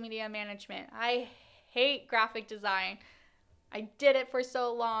social media management. I hate graphic design. I did it for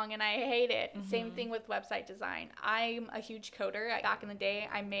so long and I hate it. Same thing with website design. I'm a huge coder. Back in the day,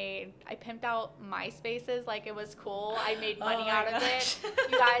 I pimped out MySpaces like it was cool. I made money out of it.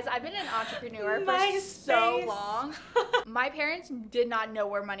 You guys, I've been an entrepreneur for so long. My parents did not know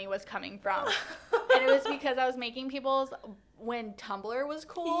where money was coming from. And it was because I was making when Tumblr was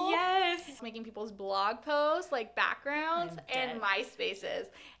cool. Yes. Making people's blog posts, like backgrounds, and MySpaces.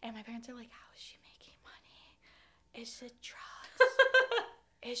 And my parents are like, how is she making money? Is it drugs?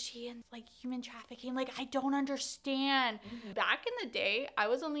 Is she in like human trafficking? Like, I don't understand. Back in the day, I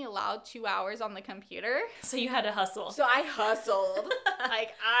was only allowed 2 hours on the computer. So you had to hustle. So I hustled.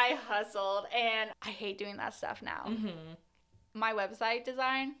 And I hate doing that stuff now. My website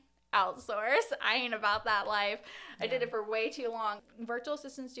design, outsource. I ain't about that life. I did it for way too long. Virtual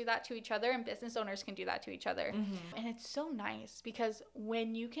assistants do that to each other, and business owners can do that to each other. And it's so nice, because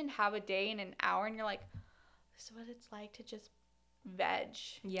when you can have a day in an hour and you're like, this is what it's like to just veg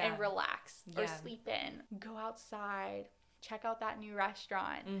and relax or sleep in, go outside, check out that new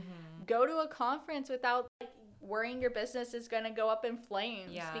restaurant, go to a conference without worrying your business is going to go up in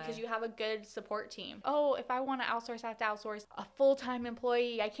flames because you have a good support team. Oh, if I want to outsource, I have to outsource a full-time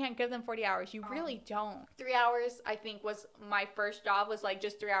employee. I can't give them 40 hours. You really don't. 3 hours, I think, was my first job, was like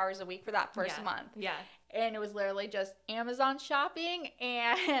just 3 hours a week for that first month. Yeah. And it was literally just Amazon shopping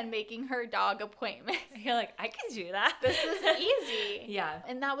and making her dog appointments. You're like, I can do that. This is easy. Yeah.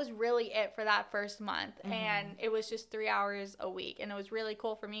 And that was really it for that first month. And it was just 3 hours a week. And it was really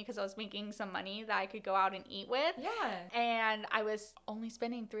cool for me because I was making some money that I could go out and eat with. Yeah. And I was only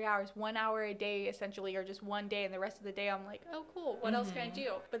spending 3 hours, 1 hour a day essentially, or just one day. And the rest of the day I'm like, oh, cool. What else can I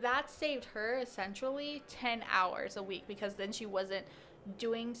do? But that saved her essentially 10 hours a week because then she wasn't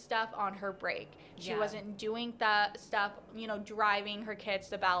doing stuff on her break. She wasn't doing the stuff, driving her kids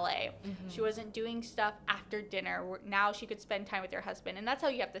to ballet. She wasn't doing stuff after dinner. Now she could spend time with her husband. And that's how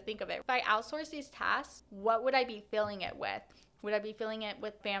you have to think of it. If I outsource these tasks, what would I be filling it with? Would I be filling it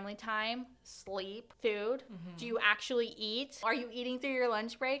with family time, sleep, food? Do you actually eat? Are you eating through your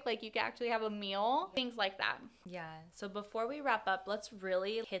lunch break? Like you can actually have a meal? Things like that. Yeah. So before we wrap up, let's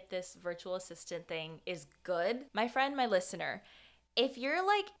really hit this virtual assistant thing is good. My friend, my listener, if you're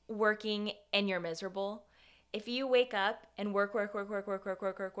like working and you're miserable, if you wake up and work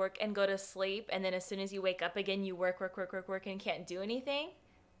and go to sleep, and then as soon as you wake up again, you work and can't do anything,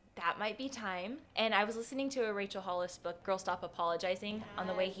 that might be time. And I was listening to a Rachel Hollis book, Girl Stop Apologizing, on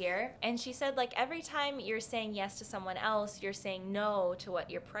the way here. And she said, like, every time you're saying yes to someone else, you're saying no to what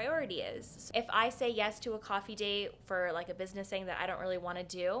your priority is. So if I say yes to a coffee date for like a business thing that I don't really want to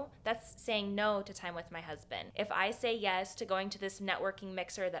do, that's saying no to time with my husband. If I say yes to going to this networking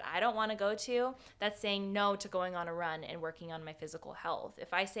mixer that I don't want to go to, that's saying no to going on a run and working on my physical health.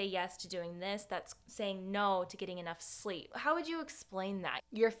 If I say yes to doing this, that's saying no to getting enough sleep. How would you explain that?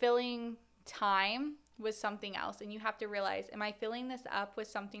 You're filling time with something else, and you have to realize, am I filling this up with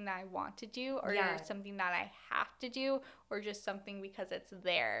something that I want to do, or something that I have to do, or just something because it's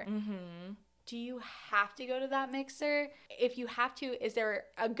there? Do you have to go to that mixer? If you have to, is there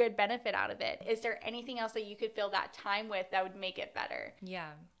a good benefit out of it? Is there anything else that you could fill that time with that would make it better? Yeah.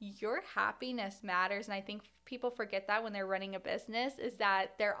 Your happiness matters, and I think people forget that when they're running a business, is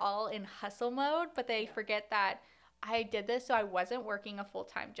that they're all in hustle mode, but they forget that I did this so I wasn't working a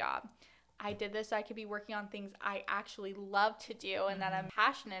full-time job. I did this so I could be working on things I actually love to do and that I'm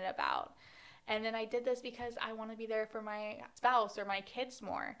passionate about. And then I did this because I want to be there for my spouse or my kids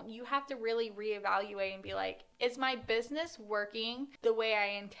more. You have to really reevaluate and be like, is my business working the way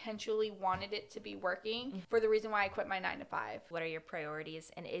I intentionally wanted it to be working for the reason why I quit my 9 to 5? What are your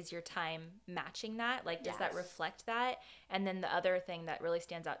priorities, and is your time matching that? Like, does that reflect that? And then the other thing that really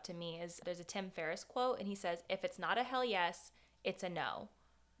stands out to me is there's a Tim Ferriss quote, and he says, if it's not a hell yes, it's a no.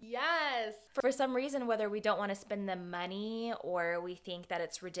 Yes. For some reason, whether we don't want to spend the money or we think that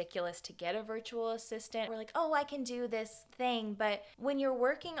it's ridiculous to get a virtual assistant, we're like, oh, I can do this thing. But when you're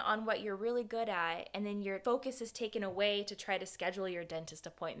working on what you're really good at, and then your focus is taken away to try to schedule your dentist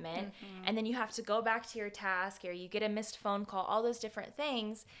appointment, and then you have to go back to your task, or you get a missed phone call, all those different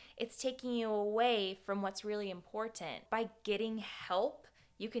things, it's taking you away from what's really important. By getting help,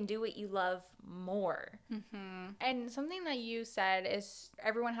 you can do what you love more. And something that you said is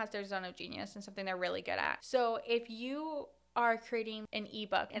everyone has their zone of genius and something they're really good at. So if you are creating an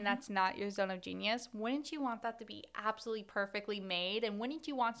ebook and that's not your zone of genius, wouldn't you want that to be absolutely perfectly made? And wouldn't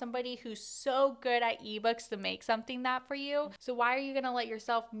you want somebody who's so good at ebooks to make something that for you? So why are you going to let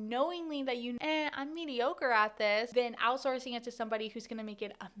yourself, knowingly that I'm mediocre at this, then outsourcing it to somebody who's going to make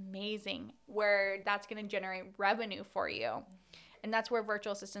it amazing, where that's going to generate revenue for you? And that's where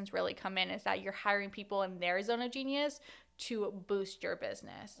virtual assistants really come in, is that you're hiring people in their zone of genius to boost your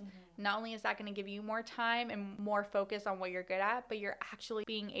business. Not only is that going to give you more time and more focus on what you're good at, but you're actually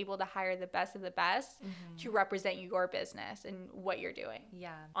being able to hire the best of the best to represent your business and what you're doing.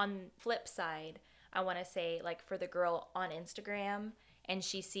 Yeah. On flip side, I want to say, like, for the girl on Instagram, and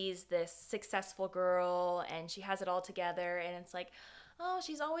she sees this successful girl and she has it all together, and it's like, oh,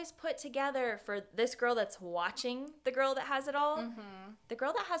 she's always put together. For this girl that's watching the girl that has it all, the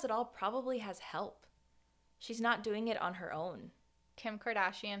girl that has it all probably has help. She's not doing it on her own. Kim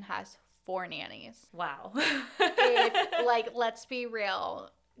Kardashian has 4 nannies. Wow. Let's be real.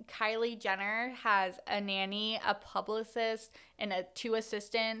 Kylie Jenner has a nanny, a publicist, and 2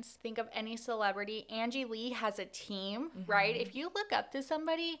 assistants. Think of any celebrity. Angie Lee has a team, right? If you look up to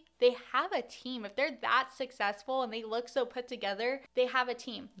somebody, they have a team. If they're that successful and they look so put together, they have a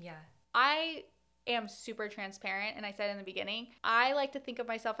team. Yeah. I am super transparent, and I said in the beginning, I like to think of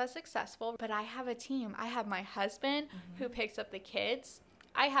myself as successful, but I have a team. I have my husband who picks up the kids.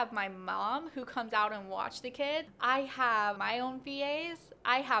 I have my mom who comes out and watch the kid. I have my own VAs.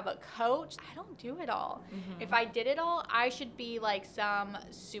 I have a coach. I don't do it all. If I did it all, I should be like some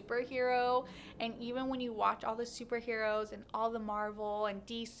superhero. And even when you watch all the superheroes and all the Marvel and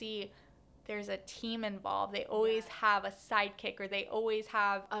DC, there's a team involved. They always have a sidekick, or they always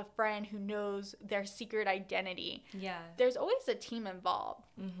have a friend who knows their secret identity. Yeah. There's always a team involved.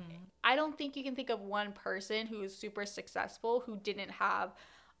 I don't think you can think of one person who is super successful who didn't have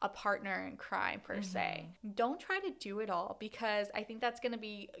a partner in crime per se. Don't try to do it all, because I think that's going to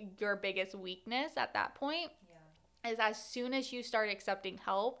be your biggest weakness at that point. Is as soon as you start accepting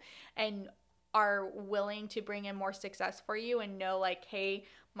help and are willing to bring in more success for you and know like, hey,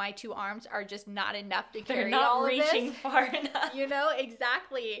 my 2 arms are just not enough to carry all of this. They're not reaching far enough. You know,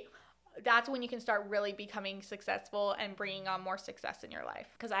 exactly. That's when you can start really becoming successful and bringing on more success in your life.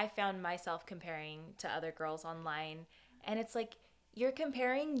 Because I found myself comparing to other girls online, and it's like, you're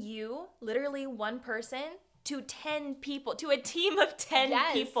comparing you, literally one person, to 10 people, to a team of 10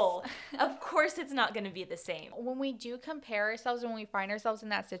 people. Of course it's not going to be the same. When we do compare ourselves, when we find ourselves in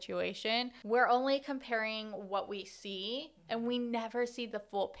that situation, we're only comparing what we see, and we never see the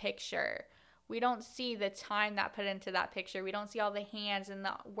full picture. We don't see the time that put into that picture. We don't see all the hands and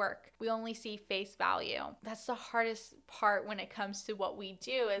the work. We only see face value. That's the hardest part when it comes to what we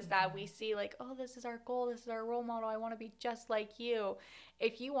do, is that we see like, oh, this is our goal. This is our role model. I want to be just like you.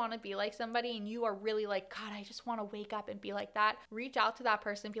 If you want to be like somebody and you are really like, God, I just want to wake up and be like that, reach out to that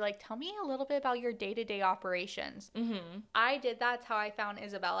person and be like, tell me a little bit about your day-to-day operations. I did that. That's how I found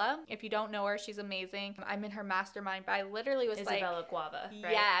Isabella. If you don't know her, she's amazing. I'm in her mastermind, but I literally was Isabella Guava,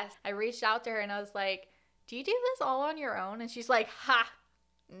 right? Yes. I reached out to her and I was like, do you do this all on your own? And she's like, ha,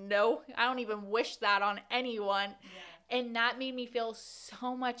 no, I don't even wish that on anyone. And that made me feel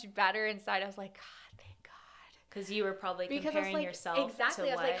so much better inside. I was like, God, because you were probably comparing yourself exactly.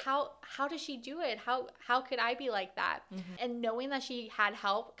 to I was like, how does she do it? How could I be like that? And knowing that she had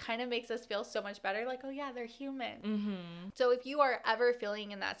help kind of makes us feel so much better. Like, oh yeah, they're human. So if you are ever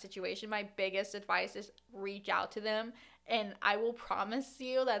feeling in that situation, my biggest advice is reach out to them. And I will promise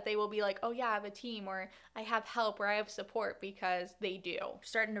you that they will be like, oh yeah, I have a team, or I have help, or I have support, because they do.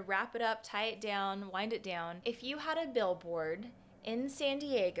 Starting to wrap it up, tie it down, wind it down. If you had a billboard in San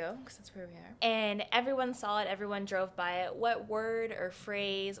Diego, because that's where we are, and everyone saw it, everyone drove by it, what word or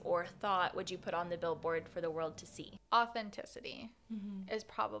phrase or thought would you put on the billboard for the world to see? Authenticity is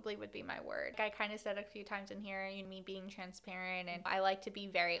probably would be my word. I kind of said a few times in here, me being transparent, and I like to be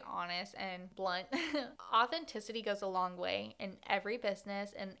very honest and blunt. Authenticity goes a long way in every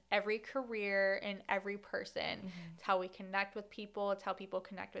business, in every career, in every person. It's how we connect with people. It's how people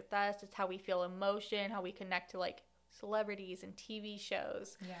connect with us. It's how we feel emotion, how we connect to like celebrities and TV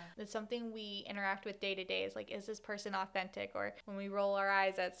shows. It's something we interact with day to day. Is like, is this person authentic? Or when we roll our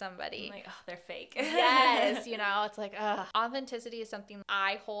eyes at somebody, I'm like, oh, they're fake. Yes, it's like, authenticity is something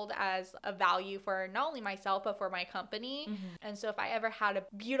I hold as a value for not only myself but for my company. And so if I ever had a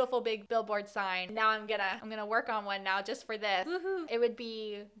beautiful big billboard sign, now I'm gonna work on one now just for this. It would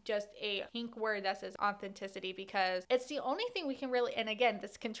be just a pink word that says authenticity, because it's the only thing we can really, and again,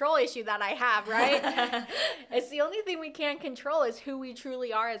 this control issue that I have, right? It's the only thing we can't control is who we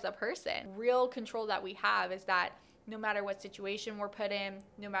truly are as a person. Real control that we have is that no matter what situation we're put in,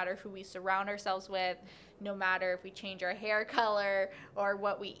 no matter who we surround ourselves with, no matter if we change our hair color or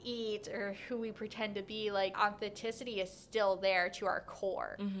what we eat or who we pretend to be, like, authenticity is still there to our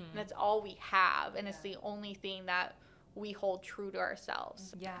core. And that's all we have, and it's the only thing that we hold true to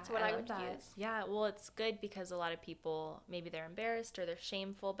ourselves. Yeah, that's what I would use. Yeah, well, it's good because a lot of people, maybe they're embarrassed or they're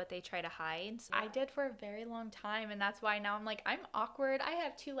shameful, but they try to hide. So. I did for a very long time, and that's why now I'm like, I'm awkward. I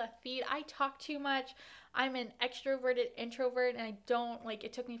have 2 left feet. I talk too much. I'm an extroverted introvert, and I don't, like,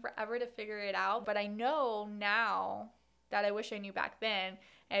 it took me forever to figure it out. But I know now that I wish I knew back then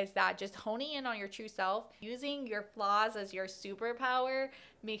is that just honing in on your true self, using your flaws as your superpower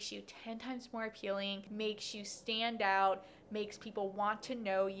makes you 10 times more appealing, makes you stand out, makes people want to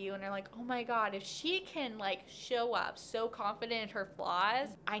know you, and they're like, oh my God, if she can like show up so confident in her flaws,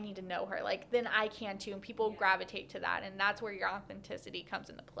 I need to know her. Like, then I can too, and people gravitate to that, and that's where your authenticity comes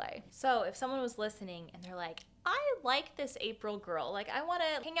into play. So if someone was listening and they're like, I like this April girl, like I want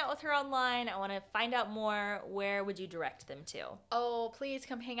to hang out with her online, I want to find out more, where would you direct them to? Oh, please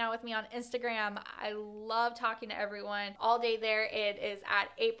come hang out with me on Instagram. I love talking to everyone all day there. It is at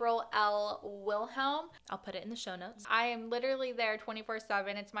April L. Wilhelm. I'll put it in the show notes. I am literally there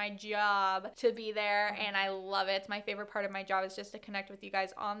 24/7. It's my job to be there, and I love it. It's my favorite part of my job is just to connect with you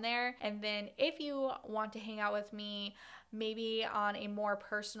guys on there. And then if you want to hang out with me maybe on a more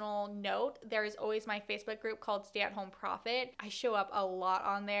personal note, there is always my Facebook group called Stay at Home Profit. I show up a lot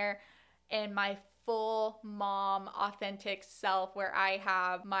on there, and my full mom authentic self, where I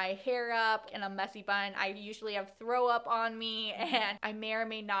have my hair up in a messy bun. I usually have throw up on me, and I may or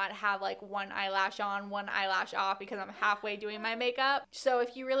may not have like one eyelash on, one eyelash off because I'm halfway doing my makeup. So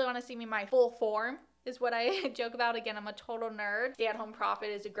if you really want to see me my full form, is what I joke about. Again, I'm a total nerd. Stay at Home Profit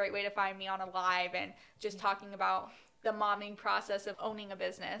is a great way to find me on a live and just talking about the momming process of owning a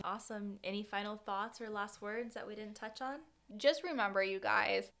business. Awesome. Any final thoughts or last words that we didn't touch on? Just remember, you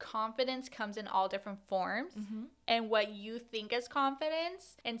guys, confidence comes in all different forms. And what you think is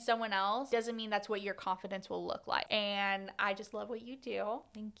confidence in someone else doesn't mean that's what your confidence will look like. And I just love what you do.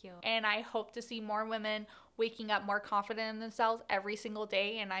 Thank you. And I hope to see more women waking up more confident in themselves every single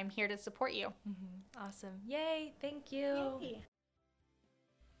day. And I'm here to support you. Awesome. Yay. Thank you. Yay.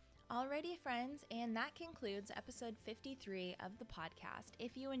 Alrighty, friends, and that concludes episode 53 of the podcast.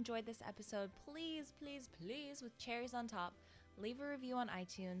 If you enjoyed this episode, please, please, please, with cherries on top, leave a review on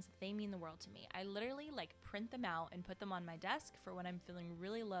iTunes. They mean the world to me. I literally print them out and put them on my desk for when I'm feeling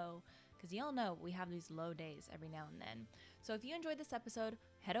really low, because y'all know we have these low days every now and then. So if you enjoyed this episode,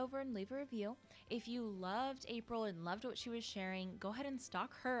 head over and leave a review. If you loved April and loved what she was sharing, go ahead and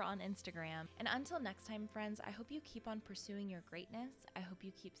stalk her on Instagram. And until next time, friends, I hope you keep on pursuing your greatness. I hope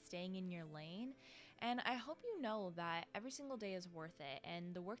you keep staying in your lane. And I hope you know that every single day is worth it,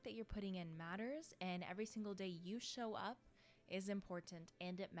 and the work that you're putting in matters, and every single day you show up is important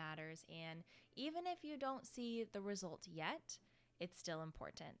and it matters. And even if you don't see the result yet, it's still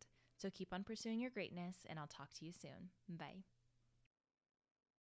important. So keep on pursuing your greatness, and I'll talk to you soon. Bye.